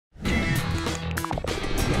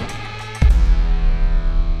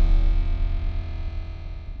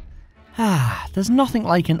there's nothing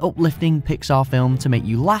like an uplifting Pixar film to make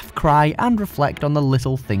you laugh, cry, and reflect on the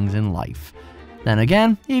little things in life. Then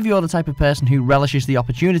again, if you're the type of person who relishes the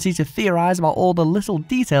opportunity to theorize about all the little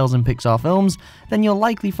details in Pixar films, then you'll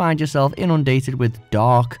likely find yourself inundated with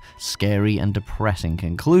dark, scary, and depressing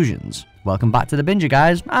conclusions. Welcome back to The Binger,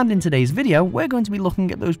 guys, and in today's video, we're going to be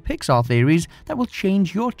looking at those Pixar theories that will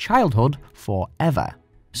change your childhood forever.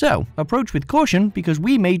 So, approach with caution because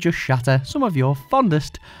we may just shatter some of your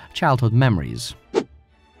fondest childhood memories.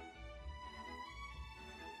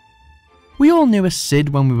 We all knew a Sid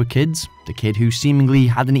when we were kids, the kid who seemingly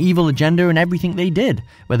had an evil agenda in everything they did,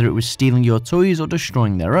 whether it was stealing your toys or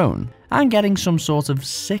destroying their own, and getting some sort of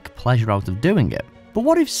sick pleasure out of doing it. But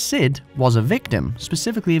what if Sid was a victim,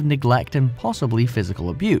 specifically of neglect and possibly physical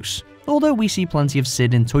abuse? Although we see plenty of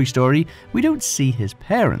Sid in Toy Story, we don't see his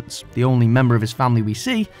parents. The only member of his family we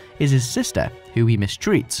see is his sister, who he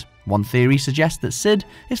mistreats. One theory suggests that Sid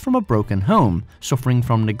is from a broken home, suffering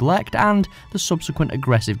from neglect, and the subsequent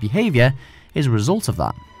aggressive behaviour is a result of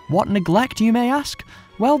that. What neglect, you may ask?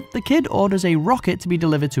 Well, the kid orders a rocket to be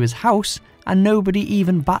delivered to his house, and nobody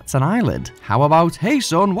even bats an eyelid. How about, "Hey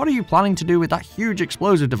son, what are you planning to do with that huge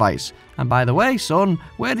explosive device? And by the way, son,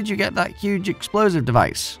 where did you get that huge explosive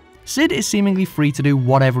device?" Sid is seemingly free to do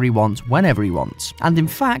whatever he wants whenever he wants, and in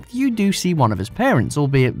fact, you do see one of his parents,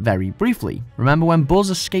 albeit very briefly. Remember when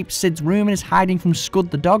Buzz escaped Sid's room and is hiding from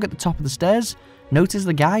Scud the dog at the top of the stairs? Notice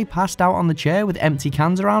the guy passed out on the chair with empty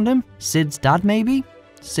cans around him? Sid's dad, maybe?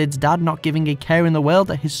 Sid's dad not giving a care in the world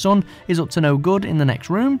that his son is up to no good in the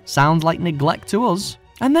next room? Sounds like neglect to us.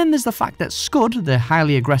 And then there's the fact that Scud, the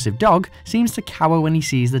highly aggressive dog, seems to cower when he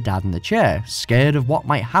sees the dad in the chair, scared of what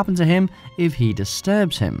might happen to him if he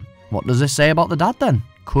disturbs him. What does this say about the dad then?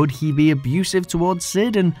 Could he be abusive towards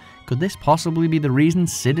Sid, and could this possibly be the reason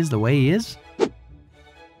Sid is the way he is?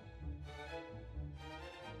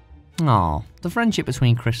 Aww, the friendship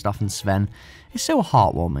between Kristoff and Sven is so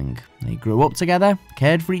heartwarming. They grew up together,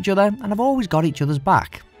 cared for each other, and have always got each other's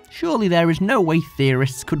back. Surely there is no way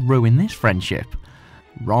theorists could ruin this friendship.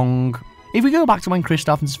 Wrong. If we go back to when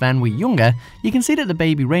Kristoff and Sven were younger, you can see that the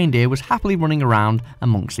baby reindeer was happily running around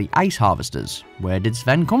amongst the ice harvesters. Where did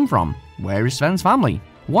Sven come from? Where is Sven's family?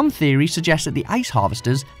 One theory suggests that the ice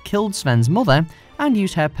harvesters killed Sven's mother and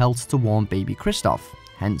used her pelts to warm baby Kristoff,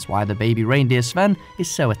 hence why the baby reindeer Sven is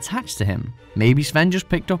so attached to him. Maybe Sven just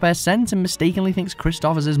picked up her scent and mistakenly thinks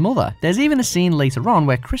Kristoff is his mother. There's even a scene later on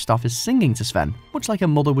where Kristoff is singing to Sven, much like a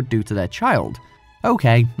mother would do to their child.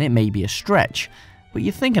 Okay, it may be a stretch, but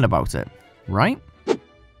you're thinking about it, right?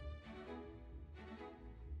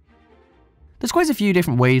 There's quite a few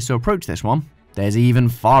different ways to approach this one. There's even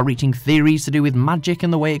far-reaching theories to do with magic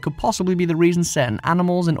and the way it could possibly be the reason certain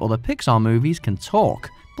animals in other Pixar movies can talk.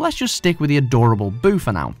 But let's just stick with the adorable Boo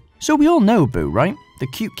for now. So we all know Boo, right? The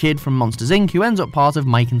cute kid from Monsters Inc. who ends up part of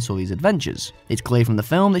Mike and Sully's adventures. It's clear from the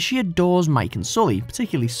film that she adores Mike and Sully,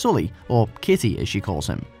 particularly Sully, or Kitty as she calls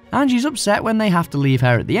him. And she's upset when they have to leave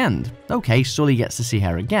her at the end. Okay, Sully gets to see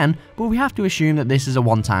her again, but we have to assume that this is a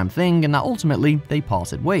one-time thing and that ultimately they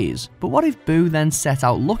parted ways. But what if Boo then set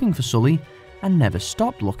out looking for Sully and never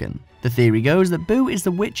stopped looking? The theory goes that Boo is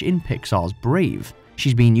the witch in Pixar's Brave.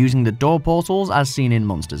 She's been using the door portals, as seen in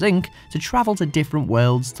Monsters Inc., to travel to different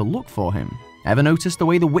worlds to look for him. Ever notice the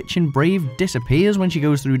way the witch in Brave disappears when she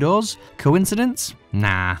goes through doors? Coincidence?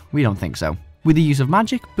 Nah, we don't think so. With the use of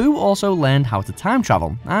magic, Boo also learned how to time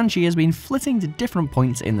travel, and she has been flitting to different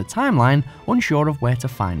points in the timeline, unsure of where to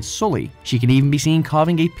find Sully. She can even be seen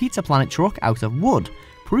carving a Pizza Planet truck out of wood,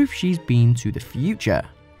 proof she's been to the future.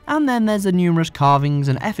 And then there's the numerous carvings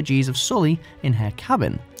and effigies of Sully in her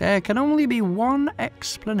cabin. There can only be one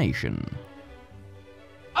explanation.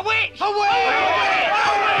 A witch! A witch!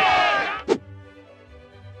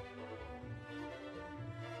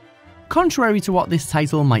 Contrary to what this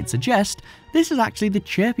title might suggest, this is actually the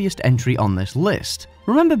chirpiest entry on this list.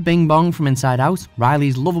 Remember Bing Bong from Inside Out,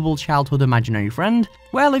 Riley's lovable childhood imaginary friend?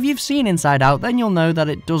 Well, if you've seen Inside Out, then you'll know that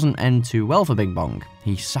it doesn't end too well for Bing Bong.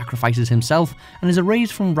 He sacrifices himself and is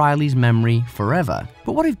erased from Riley's memory forever.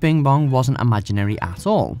 But what if Bing Bong wasn't imaginary at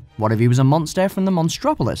all? What if he was a monster from the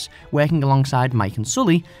Monstropolis, working alongside Mike and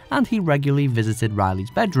Sully, and he regularly visited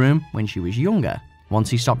Riley's bedroom when she was younger? Once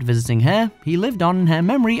he stopped visiting her, he lived on in her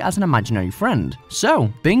memory as an imaginary friend. So,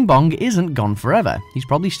 Bing Bong isn't gone forever. He's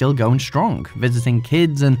probably still going strong, visiting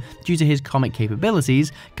kids and, due to his comic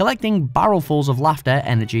capabilities, collecting barrelfuls of laughter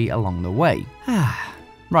energy along the way.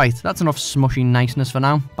 Right, that's enough smushy niceness for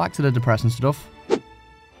now. Back to the depressing stuff.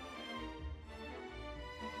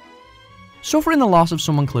 Suffering the loss of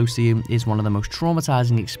someone close to you is one of the most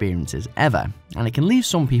traumatizing experiences ever, and it can leave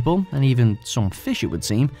some people, and even some fish it would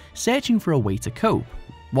seem, searching for a way to cope.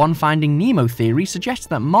 One Finding Nemo theory suggests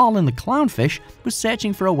that Marlin the clownfish was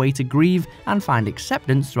searching for a way to grieve and find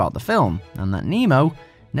acceptance throughout the film, and that Nemo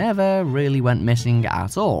never really went missing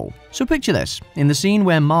at all. So picture this, in the scene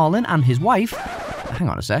where Marlin and his wife... Hang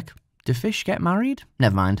on a sec. Do fish get married?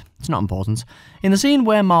 Never mind, it's not important. In the scene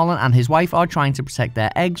where Marlin and his wife are trying to protect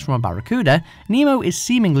their eggs from a barracuda, Nemo is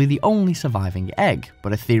seemingly the only surviving egg,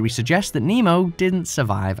 but a theory suggests that Nemo didn't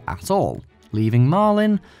survive at all, leaving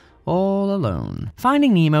Marlin all alone.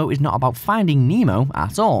 Finding Nemo is not about finding Nemo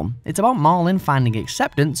at all. It's about Marlin finding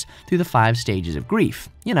acceptance through the 5 stages of grief.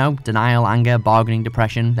 You know, denial, anger, bargaining,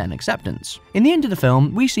 depression, then acceptance. In the end of the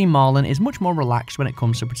film, we see Marlin is much more relaxed when it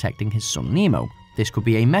comes to protecting his son Nemo. This could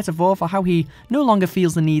be a metaphor for how he no longer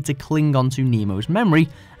feels the need to cling onto Nemo's memory,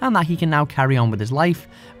 and that he can now carry on with his life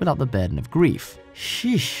without the burden of grief.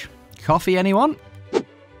 Sheesh. Coffee, anyone?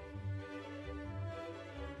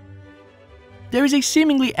 There is a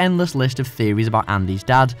seemingly endless list of theories about Andy's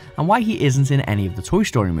dad and why he isn't in any of the Toy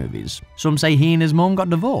Story movies. Some say he and his mum got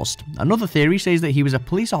divorced. Another theory says that he was a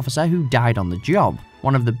police officer who died on the job.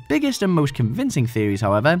 One of the biggest and most convincing theories,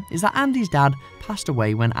 however, is that Andy's dad passed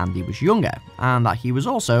away when Andy was younger, and that he was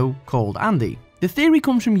also called Andy. The theory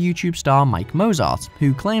comes from YouTube star Mike Mozart,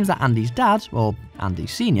 who claims that Andy's dad, or Andy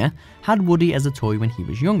Sr., had Woody as a toy when he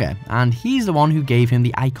was younger, and he's the one who gave him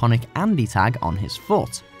the iconic Andy tag on his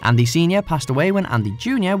foot. Andy Sr. passed away when Andy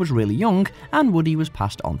Jr. was really young, and Woody was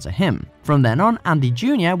passed on to him. From then on, Andy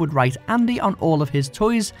Jr. would write Andy on all of his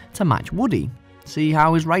toys to match Woody. See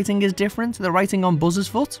how his writing is different to the writing on Buzz's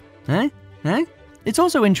foot? Eh? It's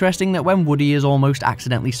also interesting that when Woody is almost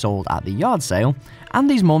accidentally sold at the yard sale,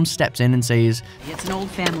 Andy's mum steps in and says, "It's an old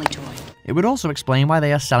family toy." It would also explain why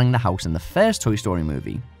they are selling the house in the first Toy Story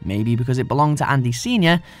movie. Maybe because it belonged to Andy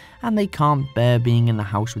Sr. and they can't bear being in the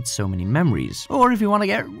house with so many memories. Or if you want to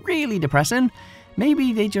get really depressing,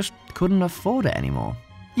 maybe they just couldn't afford it anymore.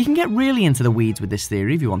 You can get really into the weeds with this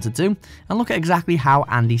theory if you wanted to, and look at exactly how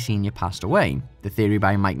Andy Sr. passed away. The theory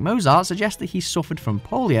by Mike Mozart suggests that he suffered from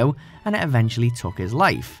polio and it eventually took his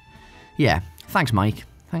life. Yeah, thanks Mike,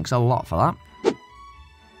 thanks a lot for that.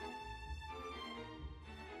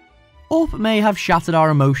 Up may have shattered our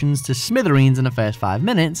emotions to smithereens in the first 5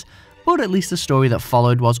 minutes, but at least the story that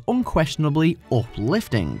followed was unquestionably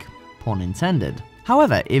uplifting, pun intended.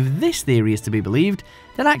 However, if this theory is to be believed,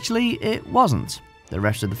 then actually it wasn't. The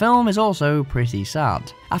rest of the film is also pretty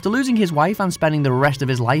sad. After losing his wife and spending the rest of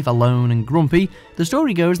his life alone and grumpy, the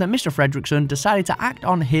story goes that Mr. Fredricksen decided to act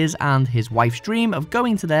on his and his wife's dream of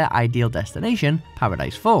going to their ideal destination,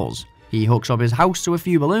 Paradise Falls. He hooks up his house to a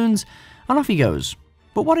few balloons, and off he goes.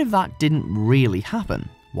 But what if that didn't really happen?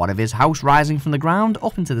 What if his house rising from the ground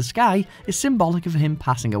up into the sky is symbolic of him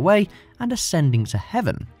passing away and ascending to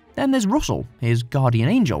heaven? Then there's Russell, his guardian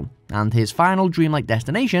angel, and his final dreamlike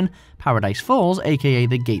destination, Paradise Falls, aka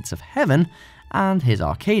the Gates of Heaven, and his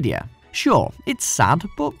Arcadia. Sure, it's sad,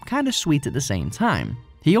 but kinda sweet at the same time.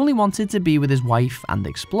 He only wanted to be with his wife and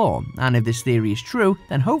explore, and if this theory is true,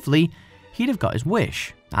 then hopefully he'd have got his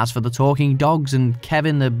wish. As for the talking dogs and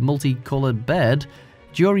Kevin the multicoloured bird,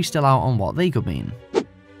 jury's still out on what they could mean.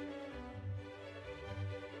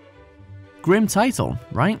 Grim title,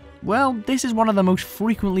 right? Well, this is one of the most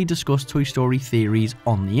frequently discussed Toy Story theories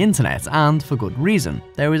on the internet, and for good reason.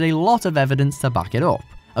 There is a lot of evidence to back it up.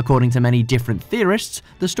 According to many different theorists,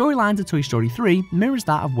 the storyline to Toy Story 3 mirrors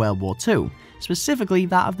that of World War II, specifically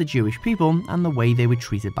that of the Jewish people and the way they were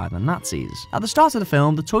treated by the Nazis. At the start of the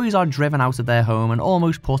film, the toys are driven out of their home and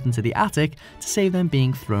almost put into the attic to save them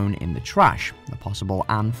being thrown in the trash, a possible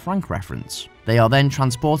Anne Frank reference. They are then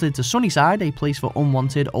transported to Sunnyside, a place for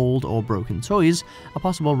unwanted, old or broken toys, a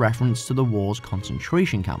possible reference to the war's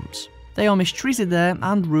concentration camps. They are mistreated there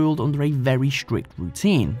and ruled under a very strict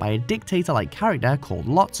routine by a dictator-like character called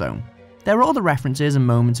Lotso. There are other references and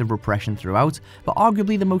moments of repression throughout, but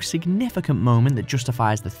arguably the most significant moment that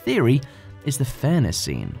justifies the theory is the furnace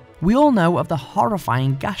scene. We all know of the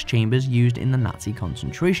horrifying gas chambers used in the Nazi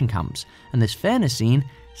concentration camps, and this furnace scene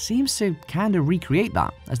seems to kinda recreate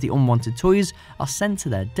that, as the unwanted toys are sent to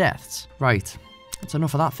their deaths. Right, that's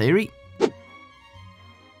enough of that theory.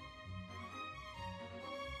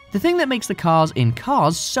 The thing that makes the cars in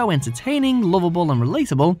Cars so entertaining, lovable and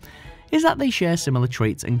relatable is that they share similar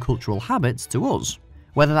traits and cultural habits to us.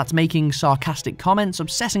 Whether that's making sarcastic comments,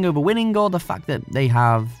 obsessing over winning, or the fact that they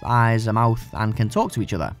have eyes, a mouth and can talk to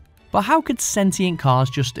each other. But how could sentient cars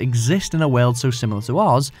just exist in a world so similar to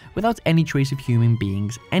ours without any trace of human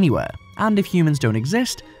beings anywhere? And if humans don't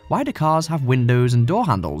exist, why do cars have windows and door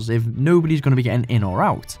handles if nobody's going to be getting in or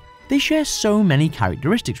out? They share so many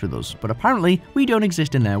characteristics with us, but apparently we don't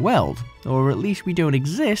exist in their world, or at least we don't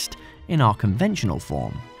exist in our conventional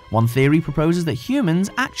form. One theory proposes that humans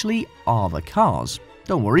actually are the cars.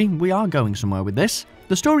 Don't worry, we are going somewhere with this.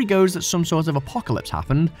 The story goes that some sort of apocalypse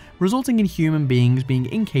happened, resulting in human beings being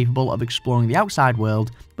incapable of exploring the outside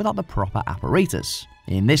world without the proper apparatus.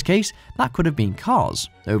 In this case, that could have been cars.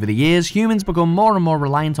 Over the years, humans become more and more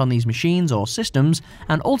reliant on these machines or systems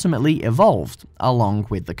and ultimately evolved along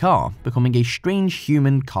with the car, becoming a strange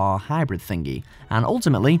human-car hybrid thingy, and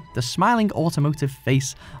ultimately the smiling automotive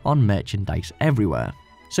face on merchandise everywhere.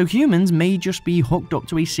 So humans may just be hooked up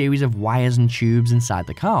to a series of wires and tubes inside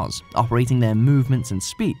the cars, operating their movements and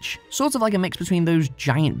speech, sort of like a mix between those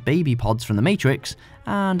giant baby pods from the Matrix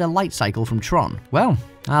and a light cycle from Tron. Well,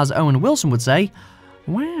 as Owen Wilson would say,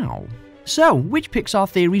 wow. So, which Pixar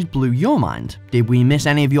theories blew your mind? Did we miss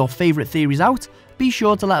any of your favourite theories out? Be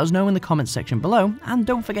sure to let us know in the comments section below, and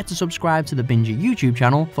don't forget to subscribe to the Binger YouTube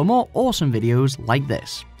channel for more awesome videos like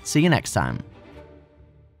this. See you next time.